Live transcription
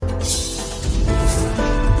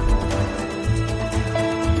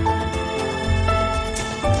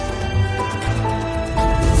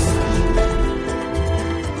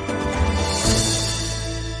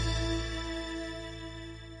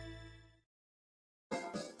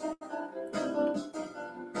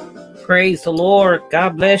Praise the Lord.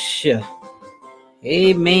 God bless you.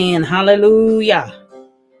 Amen. Hallelujah.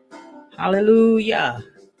 Hallelujah.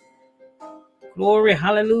 Glory.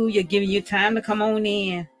 Hallelujah. Giving you time to come on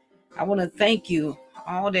in. I want to thank you,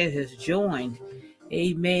 all that has joined.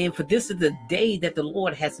 Amen. For this is the day that the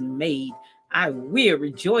Lord has made. I will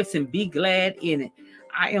rejoice and be glad in it.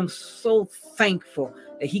 I am so thankful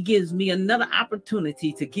that He gives me another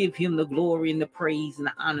opportunity to give Him the glory and the praise and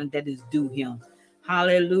the honor that is due Him.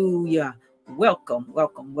 Hallelujah. Welcome,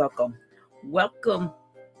 welcome, welcome. Welcome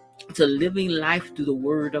to living life through the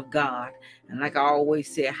Word of God. And like I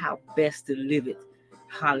always say, how best to live it.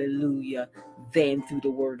 Hallelujah. Than through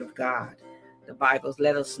the Word of God. The Bible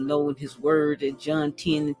let us know in His Word in John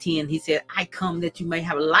 10:10, He said, I come that you may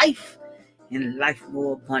have life and life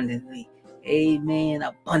more abundantly. Amen.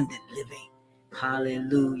 Abundant living.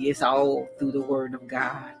 Hallelujah. It's all through the Word of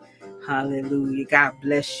God. Hallelujah. God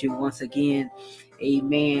bless you once again.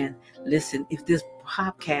 Amen. Listen, if this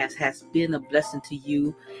podcast has been a blessing to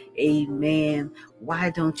you, amen,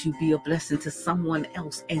 why don't you be a blessing to someone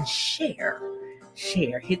else and share?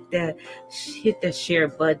 Hit that share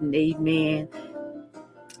button. Amen.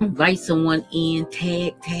 Invite someone in.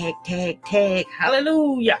 Tag.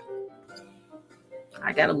 Hallelujah.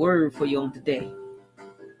 I got a word for you on today.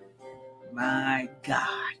 My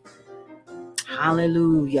God.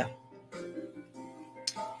 Hallelujah.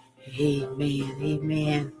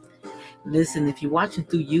 Amen. Listen, if you're watching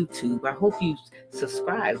through YouTube, I hope you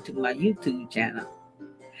subscribe to my YouTube channel.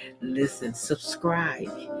 Listen, subscribe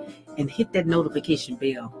and hit that notification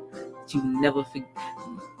bell that you never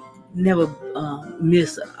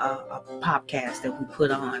miss a podcast that we put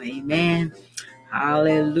on. Amen.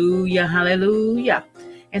 Hallelujah.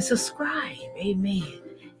 And subscribe. Amen.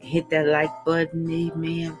 And hit that like button.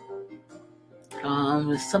 Amen.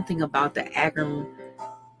 There's something about the agremental,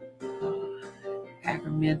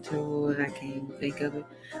 I can't even think of it.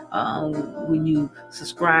 When you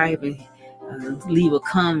subscribe and leave a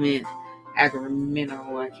comment,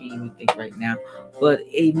 agremental, I can't even think right now. But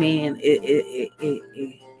amen, it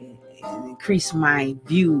increased my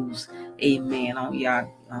views. Amen. On y'all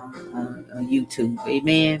on YouTube.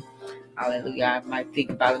 Amen. Hallelujah. I might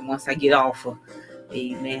think about it once I get off of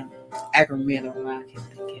amen. Agremental, I can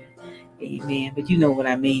think of it. Amen. But you know what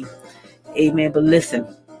I mean. Amen. But listen.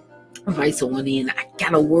 Invite someone in. I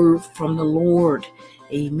got a word from the Lord,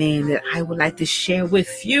 amen, that I would like to share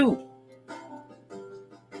with you.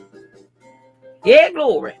 Yeah,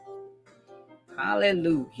 glory.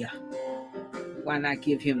 Hallelujah. Why not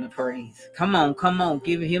give Him the praise? Come on,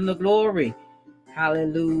 give Him the glory.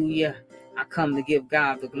 Hallelujah. I come to give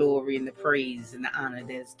God the glory and the praise and the honor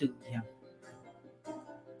that's due Him.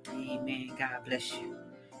 Amen. God bless you.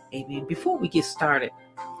 Amen. Before we get started,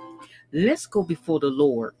 let's go before the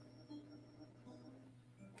Lord.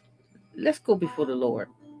 Let's go before the Lord.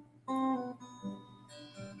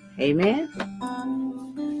 Amen.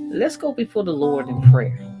 Let's go before the Lord in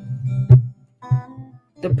prayer.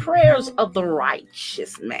 The prayers of the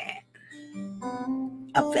righteous man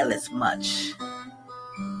availeth much.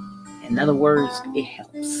 In other words, it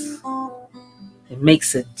helps. It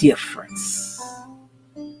makes a difference.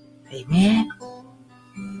 Amen.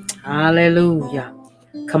 Hallelujah.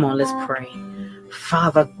 Come on, let's pray.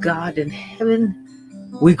 Father God in heaven,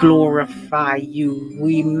 we glorify you.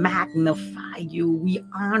 We magnify you. We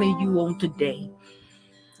honor you on today.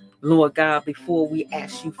 Lord God, before we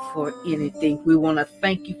ask you for anything, we want to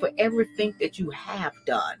thank you for everything that you have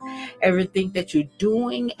done, everything that you're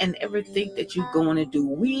doing, and everything that you're going to do.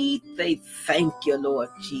 We say thank you, Lord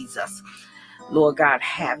Jesus. Lord God,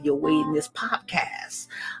 have your way in this podcast.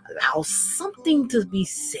 Allow something to be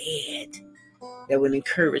said that will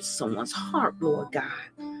encourage someone's heart, Lord God.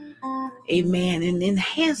 Amen. And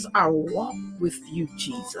enhance our walk with you,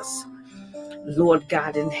 Jesus. Lord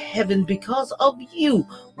God in heaven, because of you,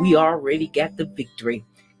 we already got the victory.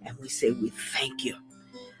 And we say we thank you.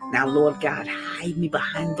 Now, Lord God, hide me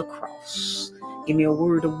behind the cross. Give me a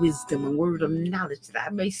word of wisdom, a word of knowledge that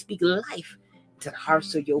I may speak life to the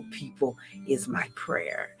hearts of your people is my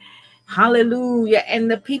prayer. Hallelujah. And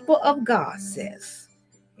the people of God says,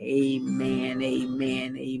 amen,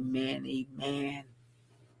 amen, amen, amen.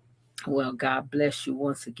 Well, God bless you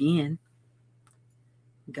once again.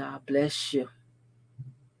 God bless you.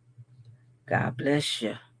 God bless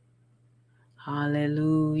you.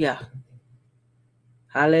 Hallelujah.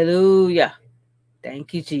 Hallelujah.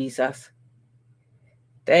 Thank you, Jesus.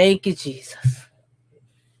 Thank you, Jesus.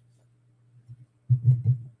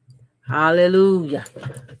 Hallelujah.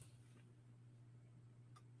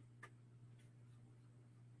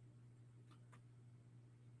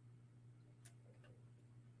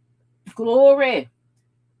 Glory.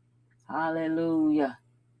 Hallelujah.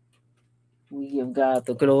 We give God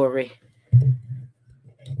the glory.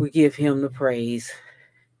 We give him the praise.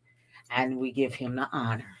 And we give him the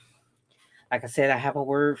honor. Like I said, I have a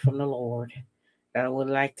word from the Lord that I would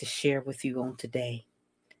like to share with you on today.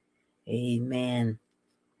 Amen.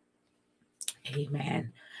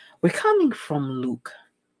 Amen. We're coming from Luke,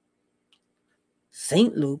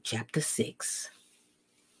 St. Luke chapter 6.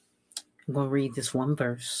 I'm going to read this one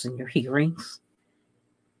verse in your hearings.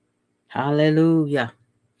 Hallelujah.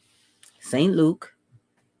 St. Luke.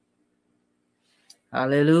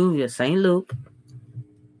 Hallelujah. St. Luke.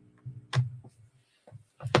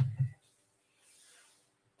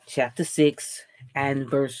 Chapter 6 and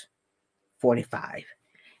verse 45.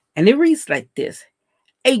 And it reads like this.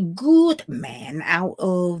 A good man out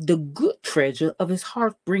of the good treasure of his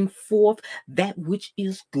heart bring forth that which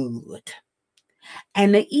is good.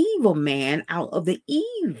 And the evil man out of the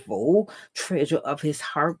evil treasure of his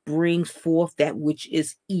heart brings forth that which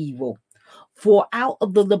is evil. For out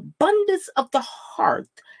of the abundance of the heart,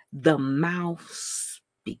 the mouth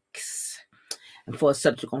speaks. And for a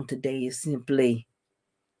subject on today is simply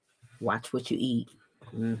watch what you eat.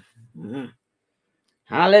 Mm-hmm.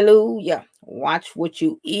 Hallelujah. Watch what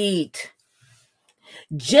you eat.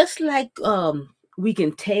 Just like we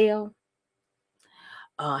can tell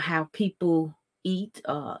how people eat,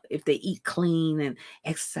 if they eat clean and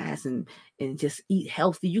exercise and just eat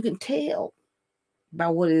healthy, you can tell by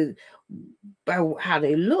by how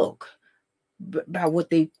they look, by what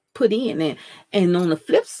they put in. And on the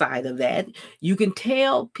flip side of that, you can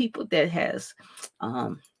tell people that has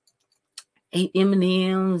ate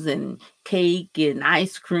M&Ms and cake and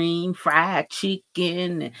ice cream, fried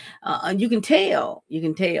chicken. You can tell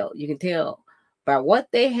by what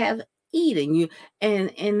they have eaten.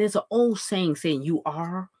 And there's an old saying you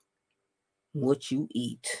are what you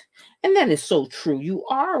eat. And that is so true. You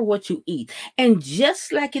are what you eat. And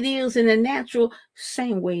just like it is in the natural,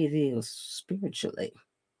 same way it is spiritually.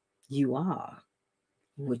 You are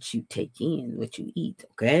what you take in, what you eat.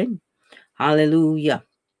 Okay. Hallelujah.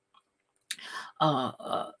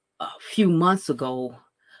 A few months ago,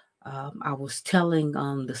 I was telling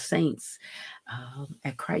the saints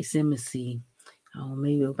at Christ Embassy,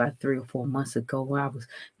 maybe about 3 or 4 months ago, where I was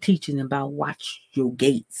teaching about watch your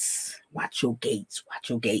gates, watch your gates, watch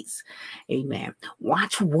your gates. Amen.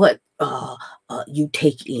 Watch what you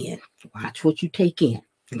take in. Watch what you take in.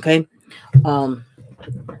 Okay.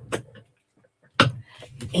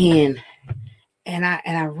 And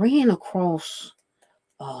I ran across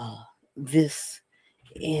this,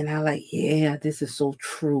 and I like, yeah, this is so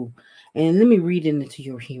true. And let me read it into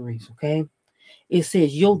your hearings, okay? It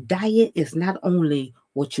says your diet is not only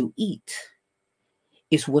what you eat,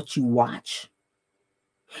 it's what you watch,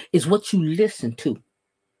 it's what you listen to,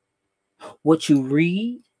 what you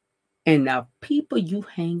read, and the people you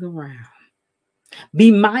hang around.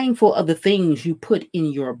 Be mindful of the things you put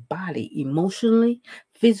in your body emotionally,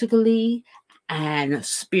 physically, and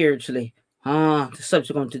spiritually. The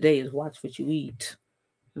subject on today is watch what you eat.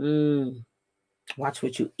 Watch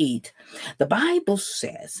what you eat. The Bible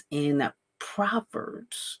says in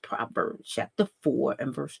Proverbs chapter 4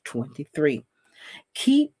 and verse 23,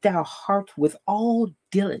 keep thou heart with all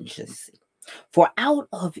diligence, for out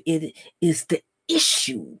of it is the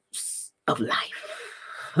issues of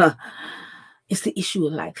life. It's the issue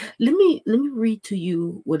of life. Let me read to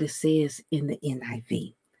you what it says in the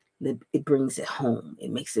NIV. It brings it home.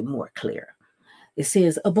 It makes it more clear. It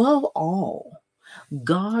says, above all,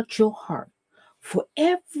 guard your heart, for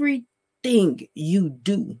everything you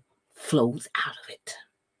do flows out of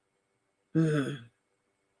it.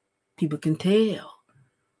 People can tell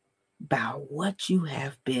by what you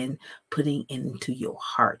have been putting into your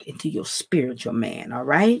heart, into your spiritual man, all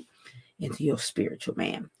right? Into your spiritual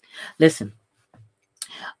man. Listen,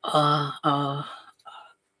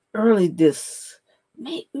 early this,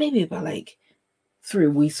 maybe about like 3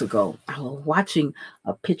 weeks ago, I was watching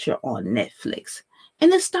a picture on Netflix,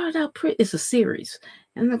 and it started out it's a series.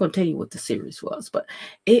 I'm not gonna tell you what the series was, but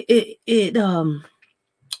it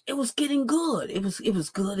was getting good. It was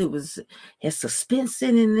good. It had suspense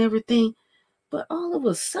in it and everything. But all of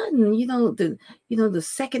a sudden, the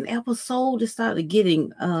second episode, it started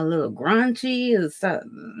getting a little grungy. It started,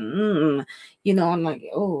 I'm like,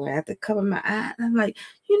 oh, I have to cover my eye. And I'm like,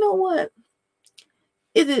 you know what?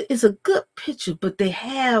 It's a good picture, but they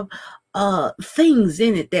have things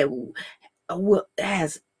in it that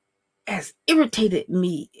has irritated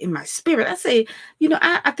me in my spirit. I say,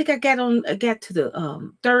 I think I got to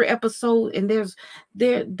the third episode, and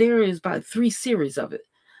there is about 3 series of it.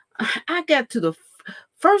 I got to the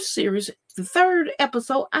first series, the third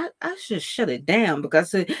episode, I should shut it down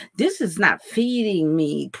because this is not feeding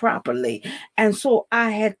me properly. And so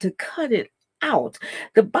I had to cut it out.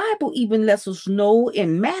 The Bible even lets us know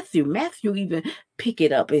in Matthew even pick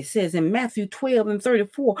it up. It says in Matthew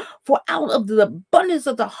 12:34, for out of the abundance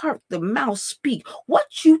of the heart, the mouth speak.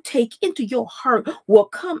 What you take into your heart will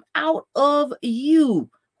come out of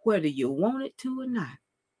you, whether you want it to or not.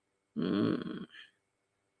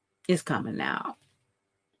 It's coming out.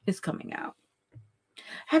 It's coming out.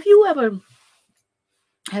 Have you ever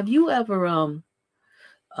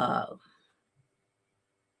uh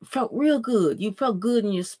felt real good? You felt good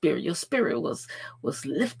in your spirit. Your spirit was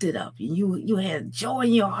lifted up. You had joy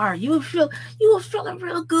in your heart. You were feeling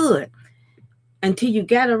real good until you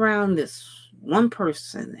got around this one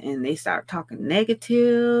person and they start talking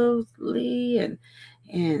negatively and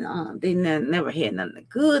they never had nothing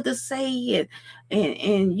good to say,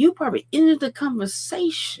 and you probably ended the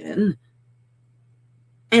conversation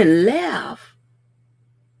and laughed,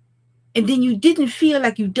 and then you didn't feel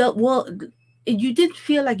like you dealt well. You didn't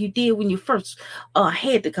feel like you did when you first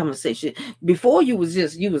had the conversation. Before you was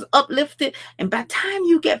uplifted, and by the time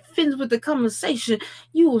you get finished with the conversation,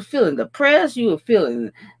 you were feeling depressed. You were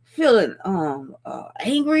feeling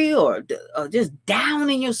angry or just down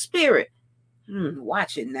in your spirit.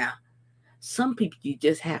 Watch it now. Some people you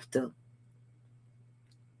just have to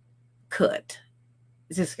cut.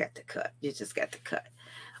 You just got to cut. You just got to cut.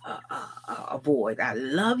 Avoid. I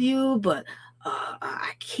love you, but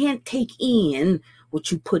I can't take in what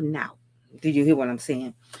you putting out. Did you hear what I'm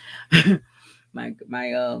saying? my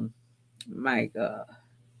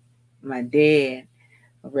dad,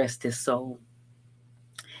 rest his soul.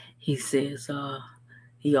 He says,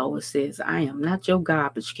 he always says, I am not your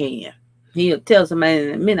garbage can. He'll tell somebody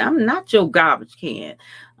in a minute, I'm not your garbage can.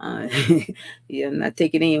 I'm not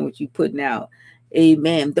taking in what you putting out.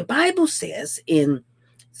 Amen. The Bible says in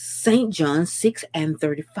St. John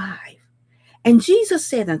 6:35, and Jesus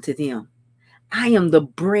said unto them, I am the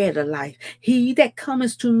bread of life. He that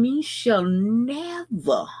cometh to me shall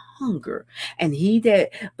never hunger, and he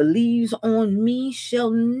that believes on me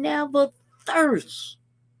shall never thirst.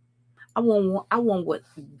 I want what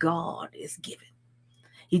God is giving.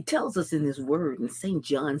 He tells us in his word in St.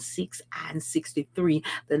 John 6:63,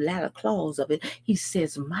 the latter clause of it, he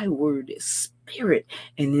says, my word is spirit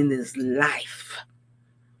and in his life.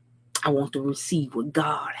 I want to receive what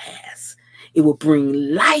God has. It will bring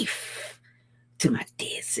life to my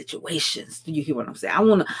dead situations. Do you hear what I'm saying?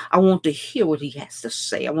 I want to hear what he has to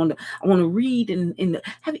say. I want to read in the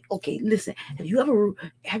listen.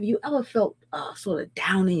 Have you ever felt sort of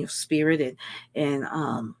down in your spirit and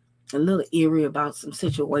a little eerie about some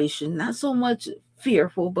situation, not so much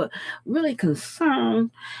fearful, but really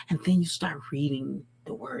concerned, and then you start reading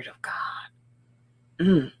the word of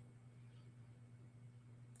God.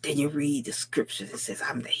 Then you read the scripture that says,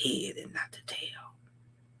 I'm the head and not the tail.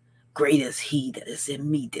 Greater is he that is in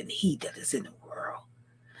me than he that is in the world.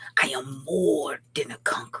 I am more than a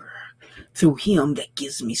conqueror through him that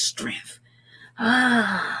gives me strength.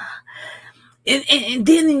 And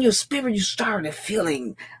then in your spirit you started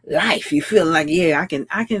feeling life. You feel like, yeah, I can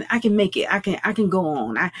make it. I can go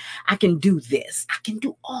on. I can do this. I can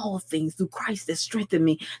do all things through Christ that strengthened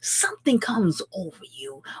me. Something comes over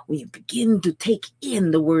you when you begin to take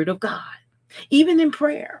in the word of God. Even in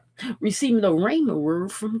prayer, receiving a rhema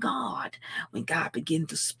word from God, when God begins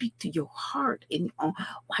to speak to your heart and while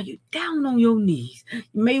you're down on your knees, you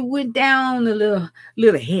may went down a little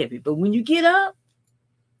heavy, but when you get up,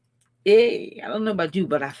 hey, I don't know about you,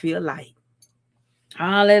 but I feel light.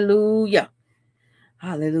 Hallelujah.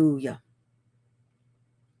 Hallelujah.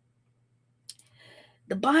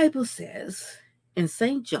 The Bible says in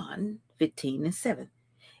St. John 15:7,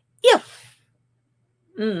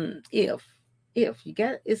 if you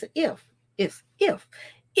got it, it's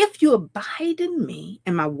if you abide in me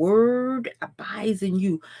and my word abides in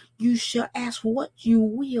you, you shall ask what you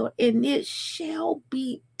will and it shall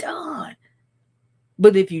be done.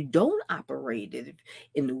 But if you don't operate it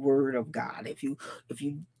in the word of God, if you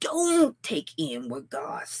don't take in what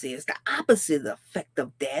God says, the opposite effect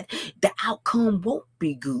of that, the outcome won't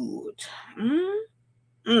be good.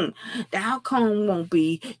 The outcome won't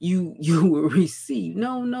be you will receive.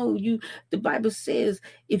 No, the Bible says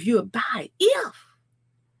if you abide, if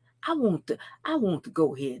I want to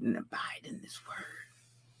go ahead and abide in this word.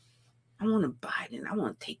 I want to abide in, I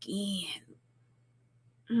want to take in.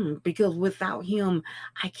 Because without him,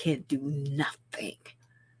 I can't do nothing.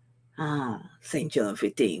 St. John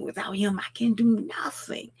 15. Without him, I can do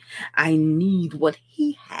nothing. I need what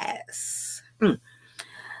he has.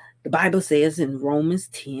 The Bible says in Romans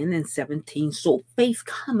 10 and 17, so faith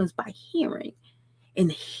comes by hearing,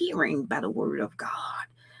 and hearing by the word of God.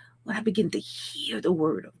 When I begin to hear the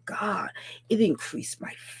word of God, it increased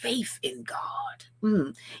my faith in God.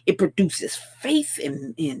 It produces faith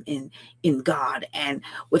in God. And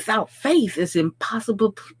without faith, it's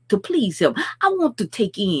impossible to please him. I want to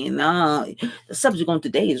take in the subject on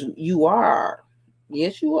today is you are.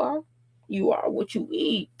 Yes, you are. You are what you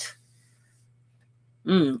eat.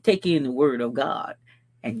 Take in the word of God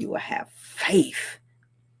and you will have faith.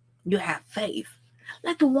 You have faith.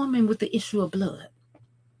 Like the woman with the issue of blood.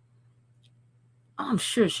 I'm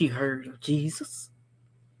sure she heard of Jesus.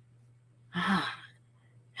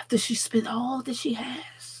 After she spent all that she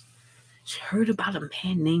has, she heard about a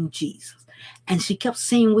man named Jesus. And she kept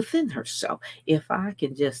saying within herself, if I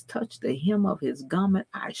can just touch the hem of his garment,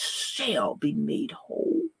 I shall be made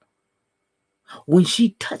whole. When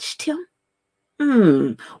she touched him,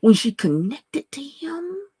 when she connected to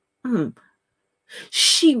him,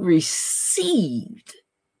 she received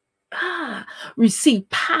power.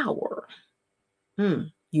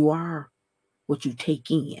 You are what you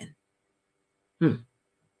take in.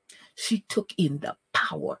 She took in the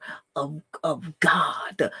power of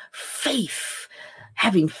God, the faith.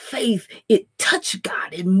 Having faith, it touched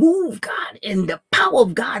God, it moved God, and the power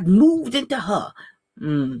of God moved into her.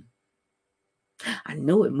 I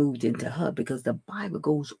know it moved into her because the Bible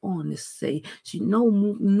goes on to say she no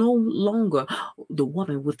longer the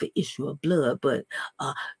woman with the issue of blood, but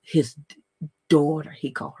his daughter.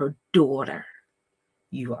 He called her daughter.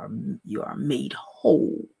 You are made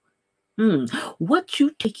whole. What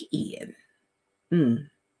you take in,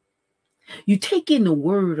 you take in the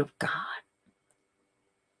word of God.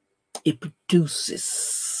 It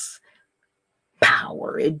produces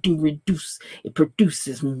power. It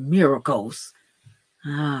produces miracles.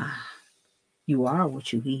 You are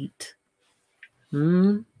what you eat.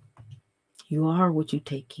 You are what you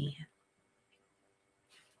take in.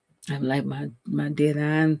 I'm like my dead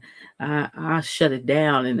eye. I'll shut it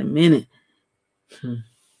down in a minute.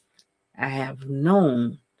 I have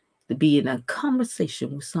known to be in a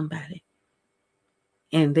conversation with somebody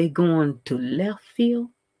and they going to left field.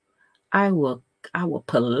 I will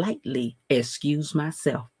politely excuse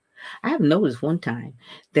myself. I have noticed one time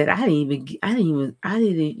that I didn't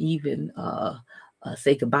even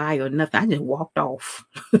say goodbye or nothing. I just walked off.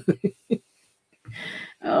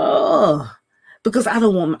 Because I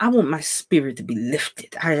want my spirit to be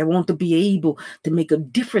lifted. I want to be able to make a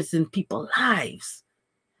difference in people's lives.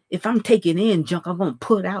 If I'm taking in junk, I'm going to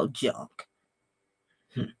put out junk.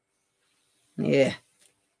 Yeah.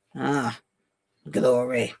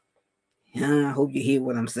 Glory. I hope you hear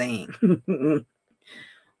what I'm saying.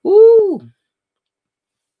 Ooh.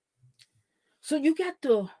 So we got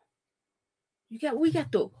to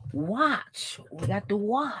watch. We got to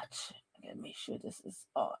watch. I gotta make sure this is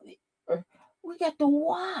we got to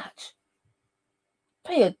watch.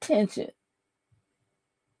 Pay attention.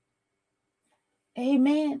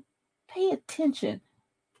 Amen. Pay attention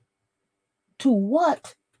to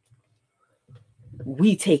what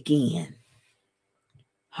we take in.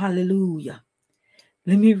 Hallelujah.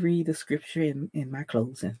 Let me read the scripture in my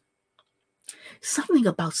closing. Something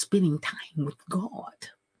about spending time with God.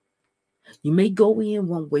 You may go in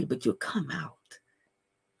one way, but you'll come out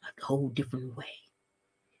a whole different way.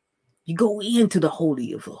 You go into the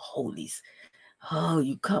Holy of the Holies.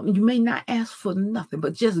 You may not ask for nothing,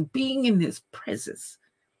 but just being in his presence.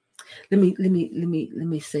 Let me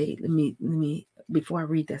say, before I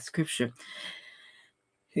read that scripture,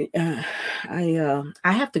 I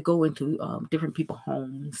have to go into different people's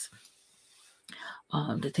homes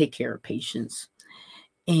to take care of patients.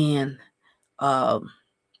 And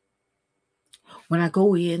when I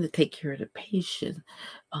go in to take care of the patient,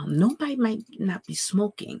 nobody might not be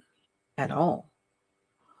smoking at all.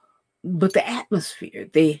 But the atmosphere,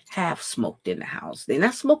 they have smoked in the house. They're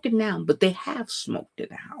not smoking now, but they have smoked in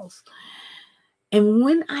the house. And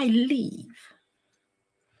when I leave,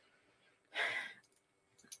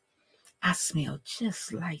 I smell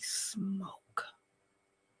just like smoke.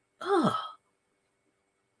 I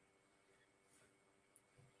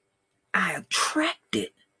attracted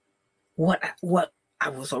what I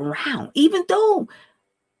was around, even though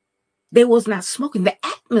they was not smoking. The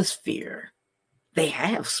atmosphere, they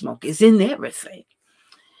have smoke. It's in everything.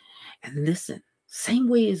 And listen, same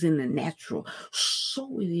way as in the natural,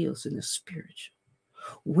 so it is in the spiritual.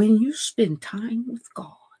 When you spend time with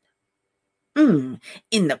God, in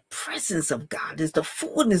the presence of God is the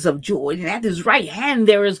fullness of joy, and at his right hand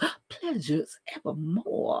there is pleasures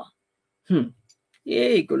evermore.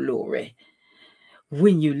 Yay, glory.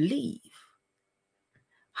 When you leave,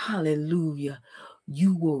 hallelujah,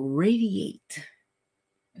 you will radiate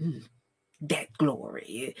that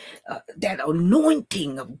glory. That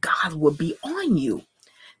anointing of God will be on you.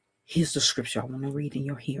 Here's the scripture I want to read in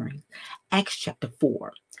your hearing. Acts chapter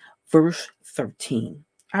 4, verse 13.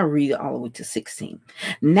 I read it all the way to 16.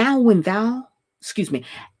 Now when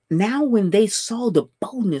they saw the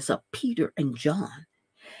boldness of Peter and John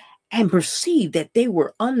and perceived that they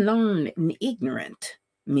were unlearned and ignorant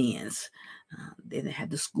men, they didn't have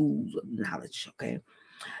the schools of knowledge, okay?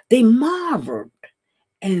 They marveled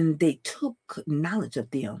and they took knowledge of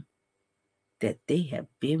them that they had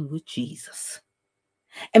been with Jesus.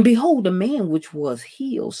 And behold, a man which was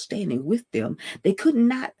healed standing with them. They could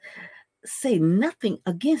not say nothing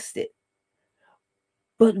against it.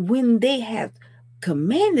 But when they had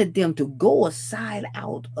commanded them to go aside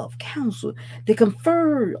out of council, they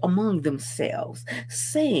conferred among themselves,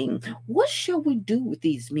 saying, what shall we do with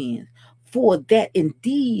these men? For that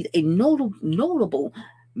indeed a notable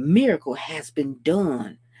miracle has been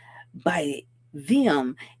done by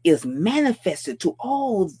them is manifested to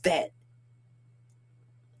all that.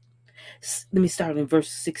 Let me start in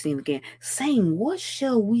verse 16 again. Saying, what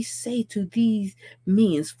shall we say to these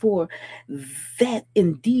men? For that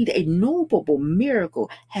indeed a notable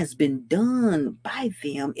miracle has been done by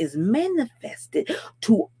them is manifested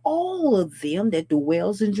to all of them that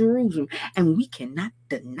dwells in Jerusalem, and we cannot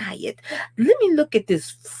deny it. Let me look at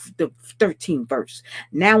this, the 13th verse.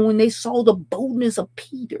 Now when they saw the boldness of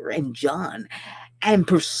Peter and John and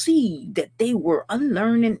perceived that they were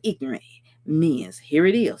unlearned and ignorant men, here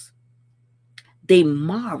it is. They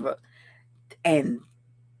marveled and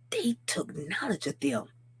they took knowledge of them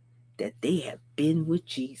that they had been with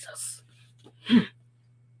Jesus.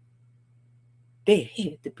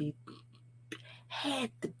 They had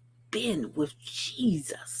to been with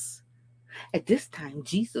Jesus. At this time,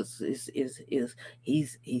 Jesus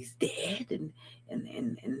he's dead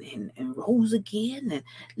and rose again. And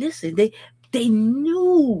listen, they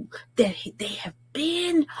knew that they have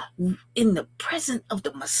been in the presence of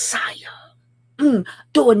the Messiah. The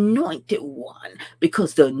anointed one,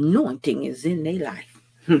 because the anointing is in their life.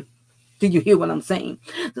 Do you hear what I'm saying?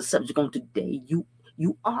 The subject on today, you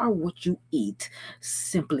are what you eat.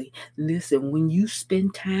 Simply listen, when you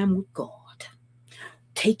spend time with God,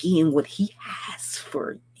 take in what he has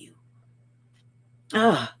for you.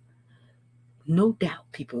 No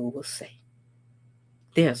doubt people will say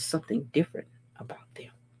there's something different about them.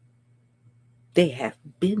 They have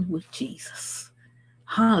been with Jesus.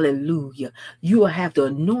 Hallelujah. You will have the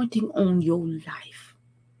anointing on your life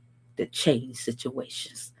that change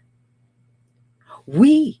situations.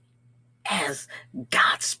 We, as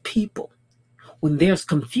God's people, when there's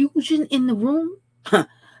confusion in the room,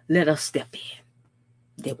 let us step in.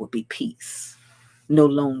 There will be peace. No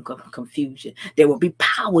longer confusion. There will be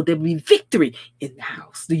power. There will be victory in the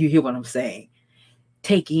house. Do you hear what I'm saying?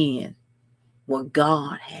 Take in what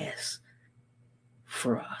God has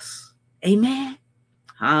for us. Amen.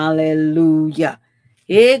 Hallelujah.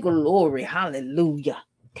 Hey, glory. Hallelujah.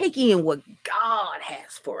 Take in what God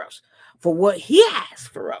has for us. For what he has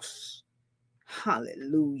for us.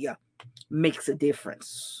 Hallelujah. Makes a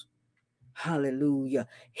difference. Hallelujah.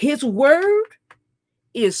 His word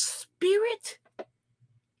is spirit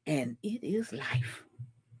and it is life.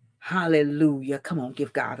 Hallelujah. Come on,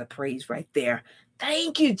 give God a praise right there.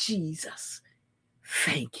 Thank you, Jesus.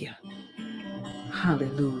 Thank you.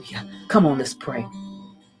 Hallelujah. Come on, let's pray.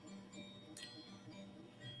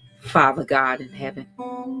 Father God in heaven,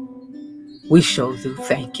 we show you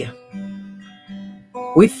thank you.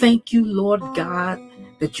 We thank you, Lord God,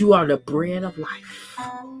 that you are the bread of life.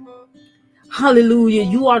 Hallelujah.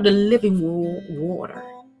 You are the living water.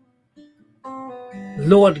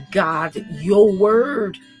 Lord God, your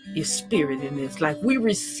word is spirit in this life. We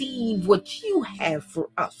receive what you have for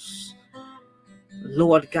us.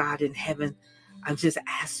 Lord God in heaven, I'm just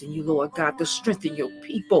asking you, Lord God, to strengthen your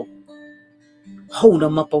people. Hold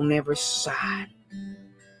them up on every side.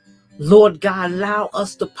 Lord God, allow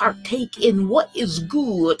us to partake in what is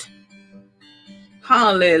good.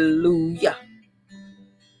 Hallelujah.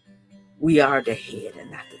 We are the head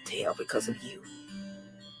and not the tail because of you.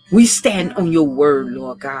 We stand on your word,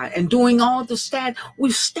 Lord God, and doing all the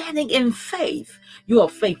we're standing in faith. You are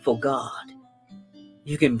faithful, God.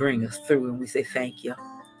 You can bring us through, and we say thank you.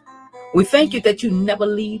 We thank you that you never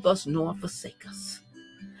leave us nor forsake us.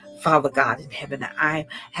 Father God in heaven, I'm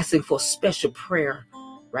asking for special prayer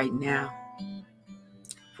right now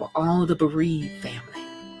for all the bereaved family.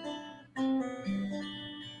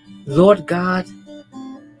 Lord God,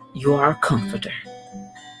 you are a comforter.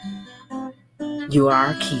 You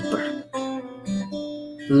are a keeper.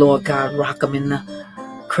 Lord God, rock them in the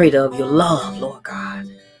Creator of your love, Lord God.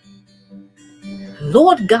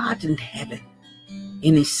 Lord God in heaven,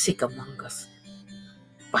 any sick among us,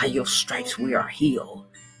 by your stripes we are healed.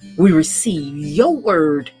 We receive your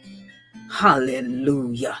word.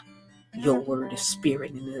 Hallelujah. Your word is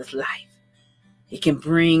spirit and it is life. It can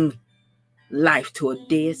bring life to a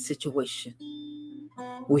dead situation.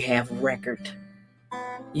 We have record.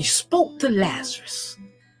 You spoke to Lazarus.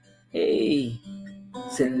 Hey,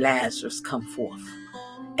 said Lazarus, come forth.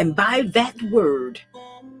 And by that word,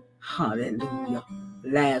 hallelujah,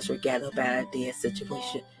 Lazarus got up out of dead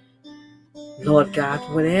situation. Lord God,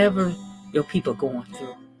 whatever your people are going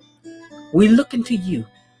through, we look into you,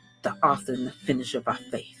 the author and the finisher of our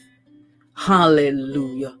faith.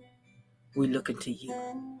 Hallelujah. We look into you,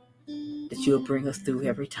 that you'll bring us through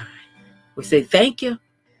every time. We say thank you.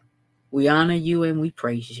 We honor you and we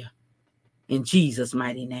praise you. In Jesus'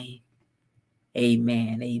 mighty name.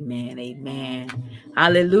 Amen, amen, amen.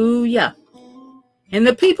 Hallelujah. And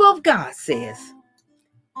the people of God says,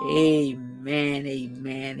 amen,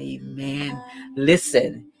 amen, amen.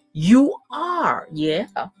 Listen, you are,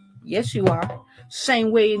 yes you are.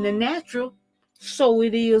 Same way in the natural, so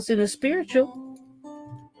it is in the spiritual.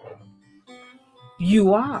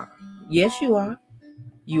 You are. Yes, you are.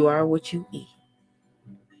 You are what you eat.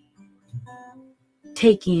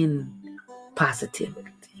 Take in positivity.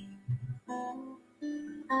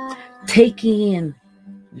 Take in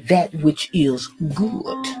that which is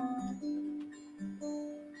good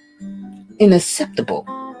and acceptable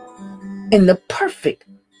in the perfect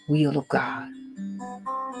will of God.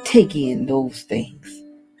 Take in those things.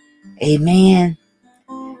 Amen.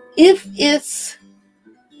 If it's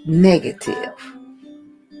negative,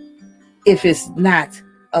 if it's not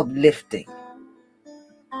uplifting,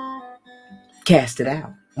 cast it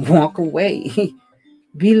out. Walk away.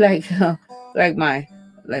 Be like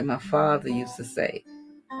my father used to say,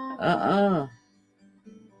 no,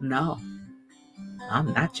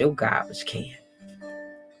 I'm not your garbage can.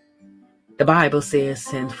 The Bible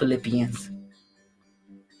says in Philippians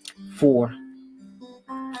 4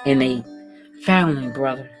 and 8, finally,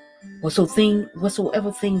 brother,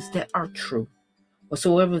 whatsoever things that are true,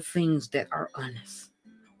 whatsoever things that are honest,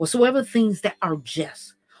 whatsoever things that are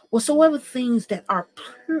just, whatsoever things that are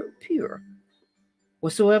pure,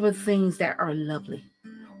 whatsoever things that are lovely,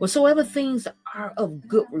 whatsoever things are of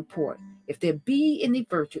good report, if there be any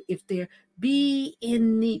virtue, if there be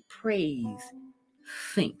any praise,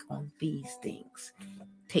 think on these things.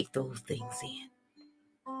 Take those things in.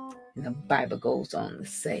 And the Bible goes on to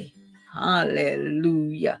say,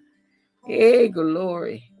 hallelujah. Hey,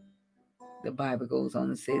 glory. The Bible goes on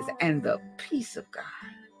and says, and the peace of God.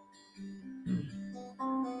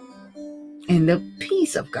 And the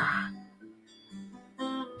peace of God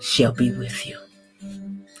shall be with you.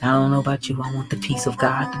 I don't know about you. I want the peace of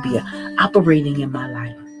God to be operating in my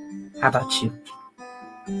life. How about you?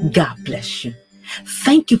 God bless you.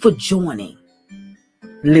 Thank you for joining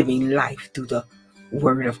Living Life Through the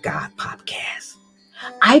Word of God podcast.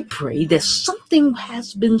 I pray that something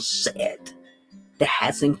has been said that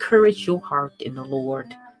has encouraged your heart in the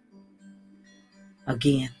Lord.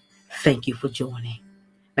 Again, thank you for joining.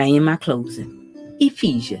 Now in my closing,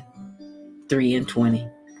 Ephesians 3:20.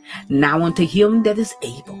 Now unto him that is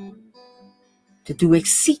able to do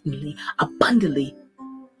exceedingly abundantly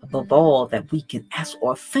above all that we can ask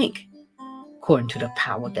or think, according to the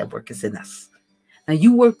power that worketh in us. Now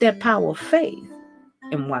you work that power of faith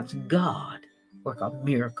and watch God work a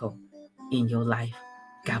miracle in your life.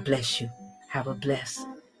 God bless you. Have a blessed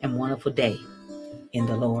and wonderful day in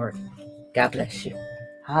the Lord. God bless you.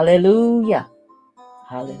 Hallelujah.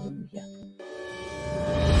 Hallelujah.